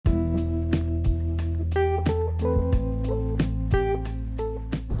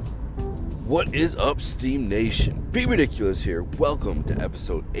What is up, Steam Nation? Be Ridiculous here. Welcome to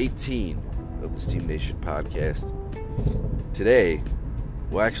episode 18 of the Steam Nation podcast. Today,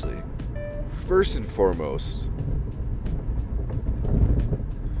 well actually, first and foremost,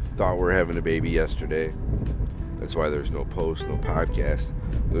 thought we were having a baby yesterday. That's why there's no post, no podcast.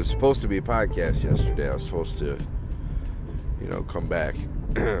 There was supposed to be a podcast yesterday. I was supposed to, come back.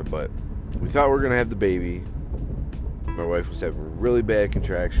 But we thought we were going to have the baby. My wife was having really bad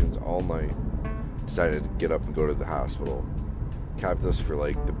contractions all night. Decided to get up and go to the hospital. Kept us for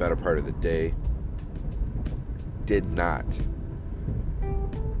the better part of the day. Did not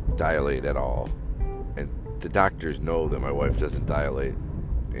dilate at all. And the doctors know that my wife doesn't dilate.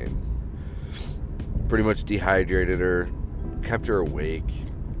 And pretty much dehydrated her. Kept her awake.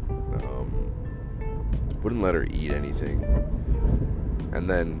 Wouldn't let her eat anything. And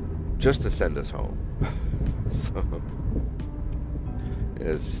then just to send us home. So it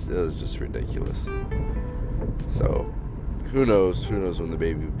was just ridiculous. So who knows when the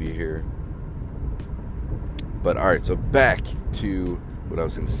baby would be here. But alright, so back to what I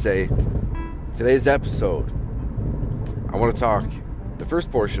was going to say. Today's episode, the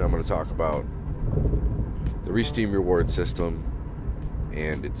first portion I'm going to talk about the Resteam reward system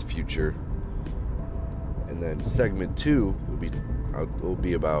and its future. And then segment 2 will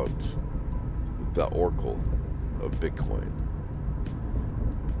be about the Oracle of Bitcoin.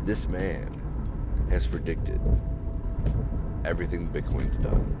 This man has predicted everything Bitcoin's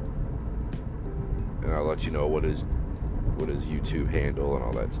done. And I'll let you know what his YouTube handle and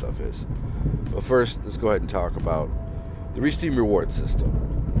all that stuff is. But first, let's go ahead and talk about the Resteam reward system.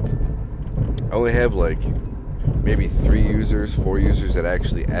 I only have maybe 4 users that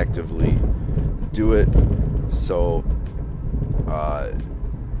actually actively do it. So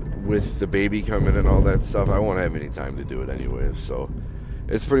with the baby coming and all that stuff, I won't have any time to do it anyways. So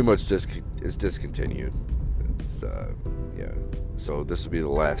it's pretty much it's discontinued. It's So this will be the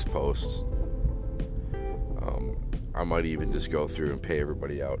last post. I might even just go through and pay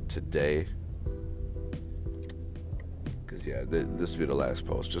everybody out today. Because this will be the last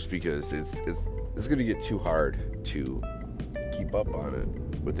post, just because it's going to get too hard to keep up on it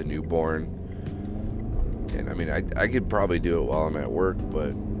with the newborn. And I mean, I could probably do it while I'm at work,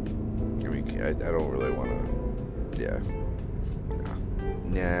 but I mean, I don't really want to.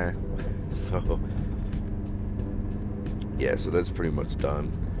 Nah. So so that's pretty much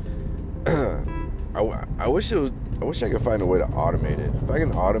done. I wish I could find a way to automate it. If I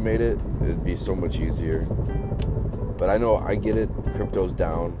can automate it, it'd be so much easier. But I know, I get it, crypto's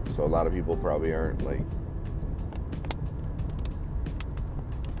down, so a lot of people probably aren't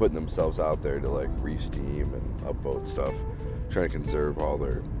putting themselves out there to re-steam and upvote stuff, trying to conserve all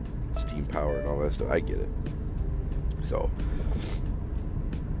their steam power and all that stuff. I get it. So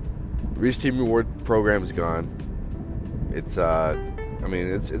Resteam reward program is gone. It's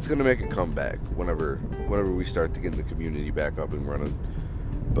it's gonna make a comeback whenever we start to get the community back up and running.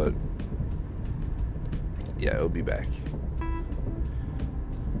 But it'll be back.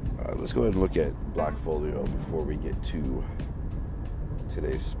 Let's go ahead and look at Blockfolio before we get to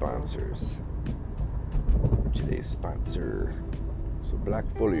today's sponsors. Today's sponsor. So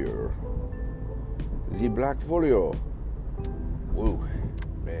Blockfolio. The Blockfolio. Whoa,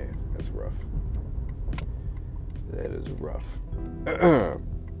 man, that's rough. That is rough.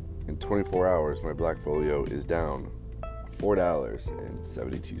 In 24 hours, my Blockfolio is down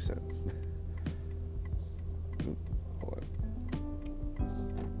 $4.72. Hold on.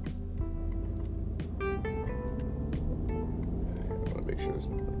 I want to make sure there's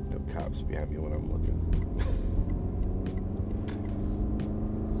no cops behind me when I'm looking.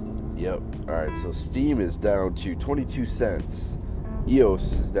 Yep. Alright, so Steam is down to 22 cents.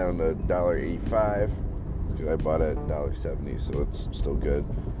 EOS is down to $1.85. I bought it at $1.70, so it's still good.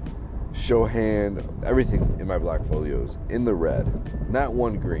 Show hand, everything in my Blockfolio is in the red, not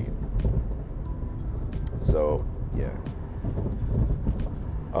one green. So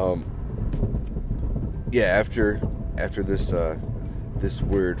after this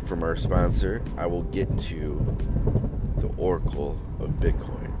word from our sponsor, I will get to the Oracle of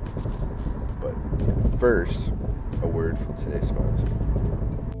Bitcoin. But first, a word from today's sponsor.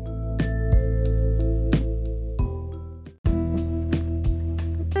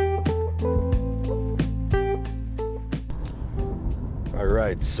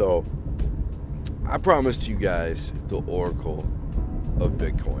 Alright, so I promised you guys the Oracle of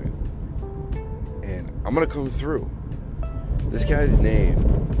Bitcoin. And I'm going to come through. This guy's name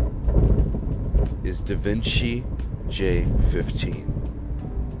is DaVinci J15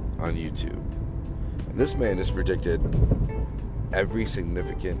 on YouTube. And this man has predicted every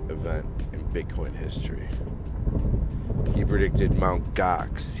significant event in Bitcoin history. He predicted Mt.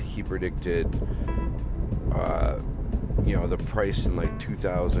 Gox. He predicted, the price in like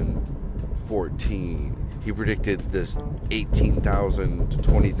 2014. He predicted this $18,000 to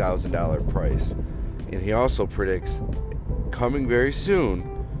 $20,000 price. And he also predicts, coming very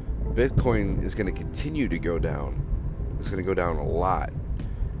soon, Bitcoin is going to continue to go down. It's going to go down a lot.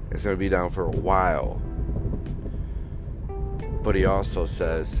 It's going to be down for a while. But he also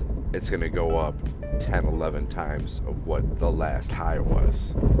says it's going to go up 10, 11 times of what the last high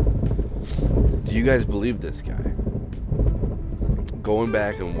was. Do you guys believe this guy? Going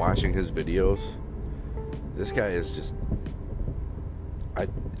back and watching his videos, this guy is just, I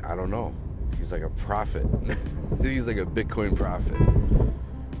don't know. He's like a prophet. He's like a Bitcoin prophet.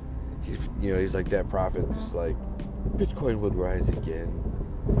 He's like that prophet, just like, Bitcoin would rise again.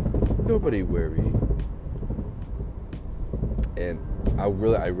 Nobody worry. And I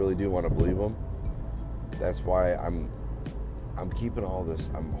really do want to believe him. That's why I'm keeping all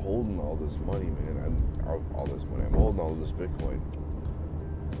this. I'm holding all this money, man. I'm holding all this Bitcoin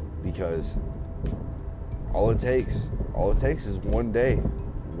because all it takes is one day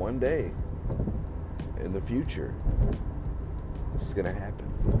in the future. This is gonna happen.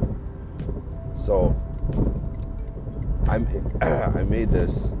 So I made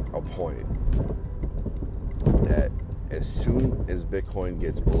this a point that as soon as Bitcoin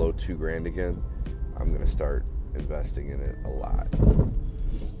gets below $2,000 again, I'm gonna start investing in it a lot.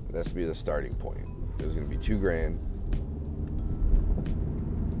 That's gonna be the starting point. There's gonna be $2,000,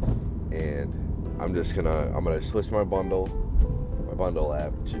 and I'm gonna switch my bundle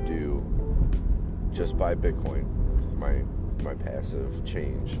app to do just buy Bitcoin with my passive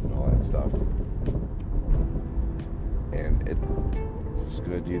change and all that stuff. And it's just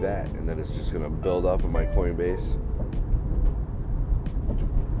gonna do that, and then it's just gonna build up in my Coinbase.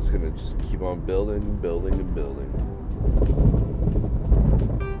 It's gonna just keep on building and building and building.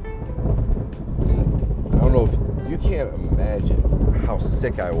 I don't know if you can't imagine how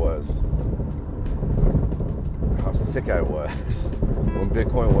sick I was when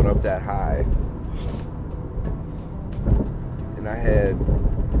Bitcoin went up that high, and I had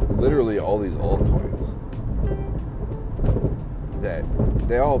literally all these altcoins that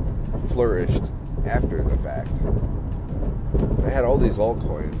they all flourished after the fact. I had all these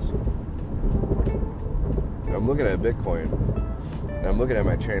altcoins. And I'm looking at Bitcoin, and I'm looking at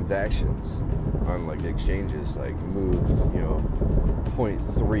my transactions on like exchanges, like moved,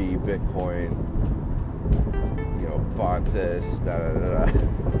 0.3 Bitcoin, bought this, da da da da.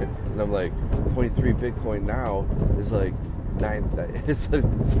 And I'm like, 0.3 Bitcoin now is like it's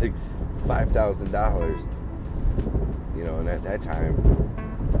like $5,000. And at that time,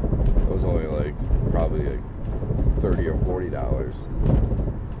 it was only like probably like $30 or $40.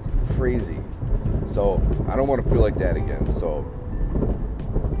 It's crazy. So I don't want to feel like that again. So,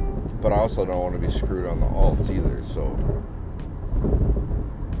 but I also don't want to be screwed on the alts either. So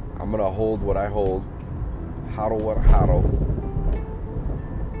I'm gonna hold what I hold, hodl what I hodl,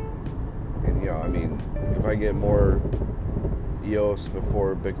 and if I get more EOS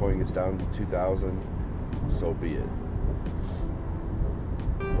before Bitcoin gets down to 2,000, so be it.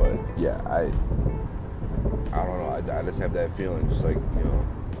 But yeah, I don't know. I just have that feeling, just like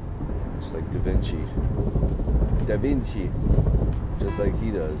just like Da Vinci, just like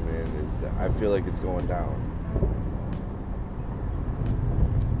he does, man. I feel like it's going down,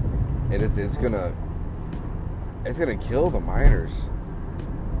 and it's gonna kill the miners,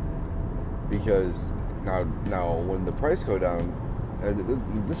 because now when the price go down,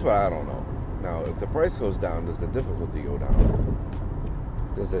 this is what I don't know. Now, if the price goes down, does the difficulty go down?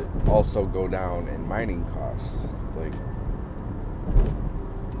 Does it also go down in mining costs?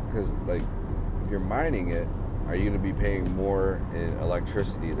 Because if you're mining it, are you going to be paying more in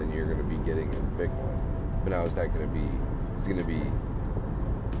electricity than you're going to be getting in Bitcoin? But now, is that going to be? Is it going to be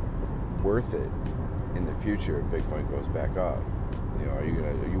worth it in the future if Bitcoin goes back up? Are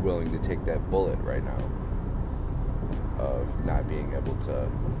you willing to take that bullet right now of not being able to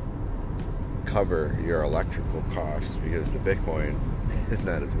cover your electrical costs because the Bitcoin is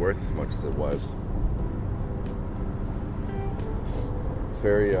not as worth as much as it was? It's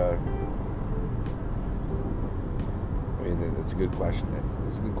very it's a good question.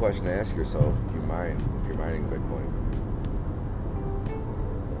 It's a good question to ask yourself if you're mining Bitcoin.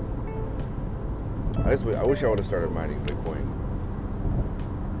 I wish I would have started mining Bitcoin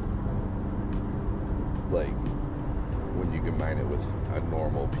like when you can mine it with a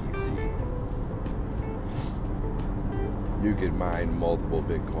normal PC. You could mine multiple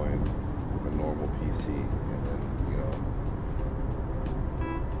Bitcoin with a normal PC, and then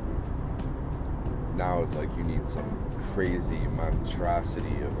now it's like you need some crazy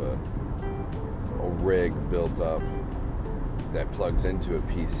monstrosity of a rig built up that plugs into a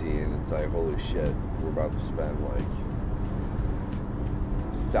PC, and it's like, holy shit, we're about to spend like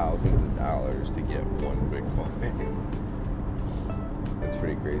thousands of dollars to get one Bitcoin. That's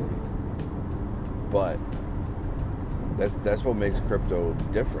pretty crazy. But that's what makes crypto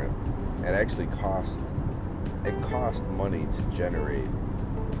different. It actually costs money to generate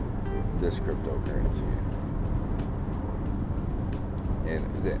this cryptocurrency. And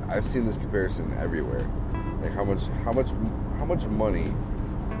I've seen this comparison everywhere. Like how much money,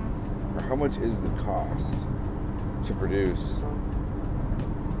 or how much is the cost to produce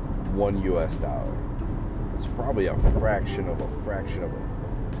 $1 US? It's probably a fraction of a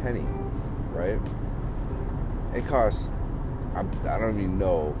penny, right? It costs, I don't even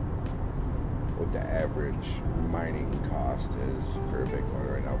know what the average mining cost is for a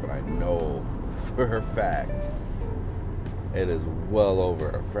Bitcoin right now, but I know for a fact it is well over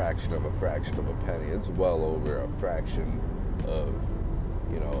a fraction of a penny. It's well over a fraction of,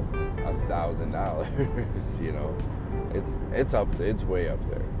 $1,000. It's up. It's way up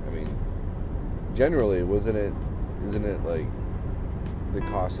there. I mean, generally, isn't it like the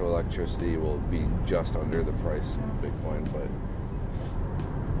cost of electricity will be just under the price of Bitcoin? But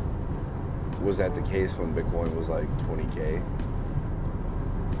was that the case when Bitcoin was like 20K?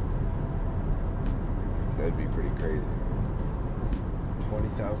 That'd be pretty crazy.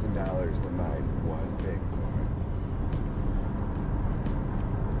 $20,000 to mine one Bitcoin.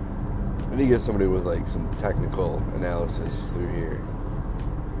 I need to get somebody with like some technical analysis through here.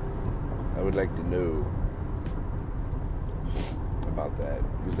 I would like to know about that,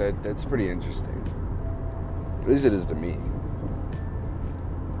 because that's pretty interesting. At least it is to me.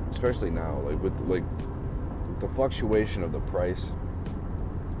 Especially now, with the fluctuation of the price.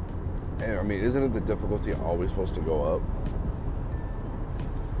 And I mean, isn't it the difficulty always supposed to go up?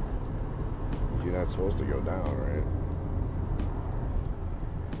 You're not supposed to go down, right?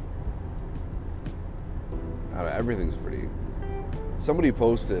 I don't know, everything's pretty. Somebody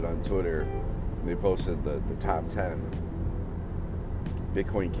posted on Twitter. They posted the top 10: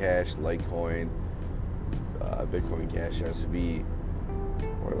 Bitcoin Cash, Litecoin, Bitcoin Cash SV,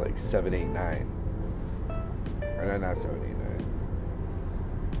 or like 789. Or not 789.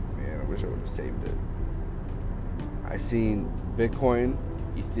 Man, I wish I would have saved it. I seen Bitcoin,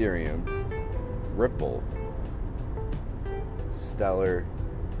 Ethereum, Ripple, Stellar,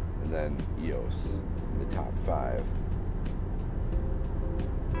 and then EOS, the top 5.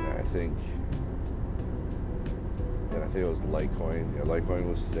 And I think it was Litecoin. Yeah, Litecoin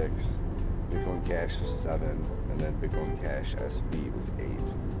was 6. Bitcoin Cash was 7, and then Bitcoin Cash SV was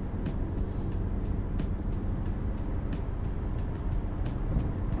 8.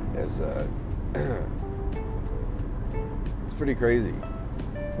 It's pretty crazy.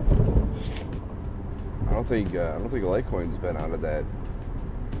 I don't think Litecoin's been out of that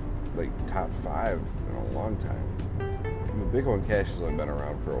like top 5 in a long time. I mean, Bitcoin Cash has only been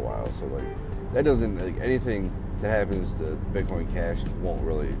around for a while, so like that doesn't, like, anything that happens to Bitcoin Cash won't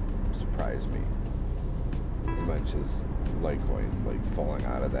really surprise me as much as Litecoin like falling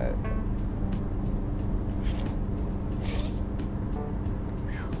out of that.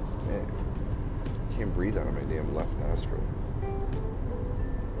 Man, can't breathe out of my damn left nostril.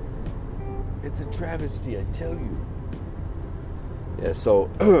 It's a travesty, I tell you. Yeah, so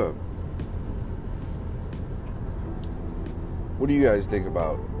what do you guys think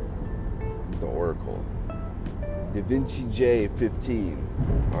about the Oracle? DaVinci J15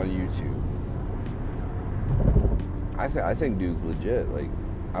 on YouTube. I think dude's legit. Like,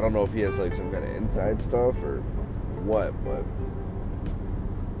 I don't know if he has like some kind of inside stuff or what, but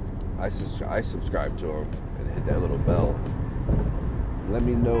I subscribe to him and hit that little bell. Let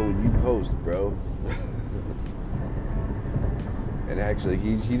me know when you post, bro. And actually,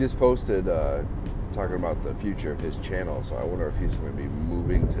 he just posted talking about the future of his channel, so I wonder if he's going to be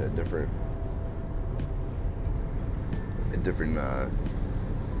moving to a different.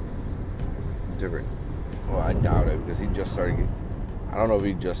 Well, I doubt it, because he just started. I don't know if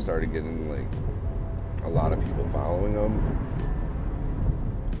he just started getting like a lot of people following him,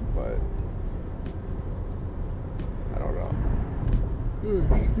 but I don't know.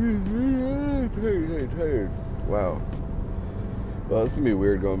 Excuse me, I'm tired. Wow. Well, it's gonna be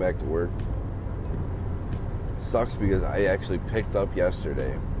weird going back to work. Sucks because I actually picked up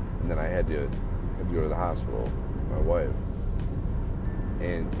yesterday, and then I had to go to the hospital with my wife,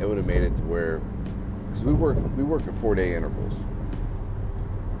 and it would have made it to where, because we work at 4-day intervals,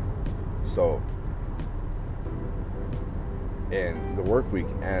 so, and the work week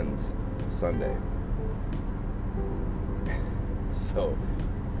ends Sunday, So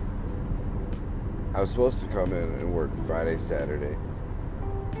I was supposed to come in and work Friday, Saturday,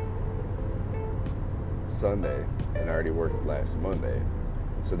 Sunday, and I already worked last Monday.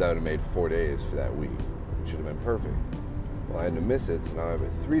 So that would have made 4 days for that week, which would have been perfect. Well, I had to miss it, so now I have a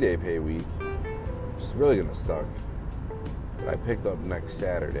 3-day pay week, which is really going to suck. But I picked up next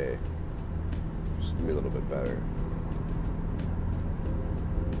Saturday, which is going to be a little bit better.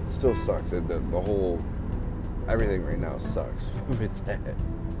 It still sucks. The whole, everything right now sucks with that.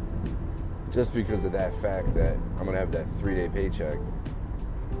 Just because of that fact that I'm going to have that 3-day paycheck.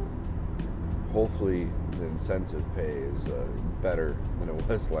 Hopefully the incentive pay is better than it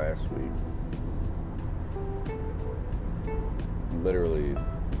was last week. Literally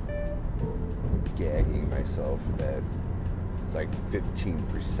gagging myself that it's like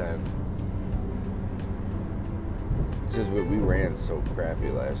 15%. It's just we ran so crappy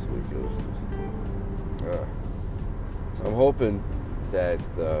last week. It was just so I'm hoping that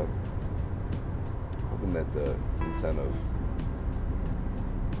the incentive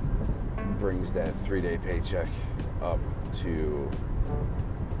brings that 3-day paycheck up to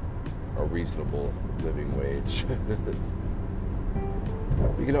a reasonable living wage.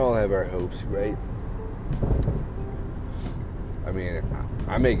 We can all have our hopes, right? I mean,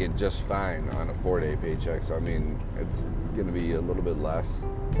 I make it just fine on a 4-day paycheck, so I mean, it's going to be a little bit less,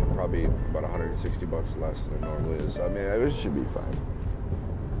 probably about $160 less than it normally is. I mean, it should be fine.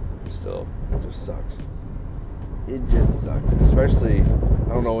 Still, it just sucks. It just sucks, especially, I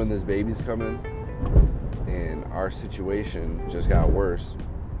don't know when this baby's coming, and our situation just got worse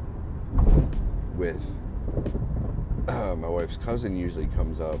with my wife's cousin usually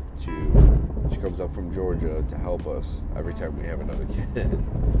comes up from Georgia to help us every time we have another kid.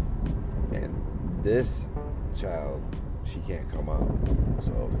 And this child, she can't come up.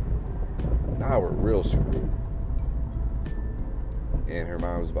 So now we're real screwed. And her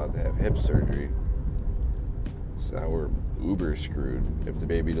mom's about to have hip surgery. So now we're uber screwed if the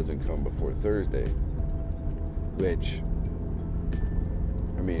baby doesn't come before Thursday. Which,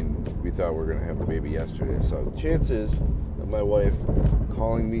 I mean, we thought we were going to have the baby yesterday. So chances of my wife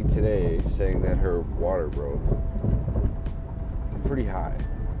calling me today saying that her water broke are pretty high.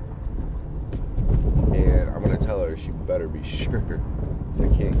 And I'm going to tell her she better be sure, because I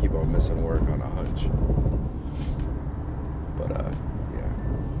can't keep on missing work on a hunch. But,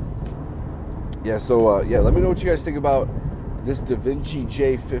 yeah, so let me know what you guys think about this DaVinci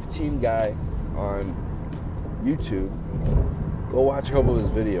J15 guy on YouTube. Go watch a couple of his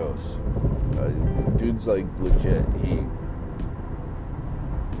videos. The dude's like legit.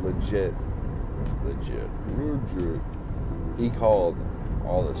 He called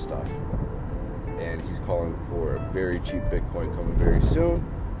all this stuff, and he's calling for a very cheap Bitcoin coming very soon.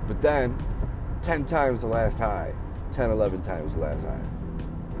 But then 10 times the last high, 11 times the last high.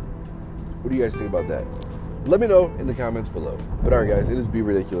 What do you guys think about that? Let me know in the comments below. But alright guys, it is Be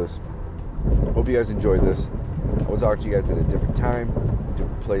Ridiculous. Hope you guys enjoyed this. I will talk to you guys at a different time,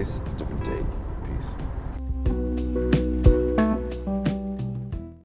 different place, different day.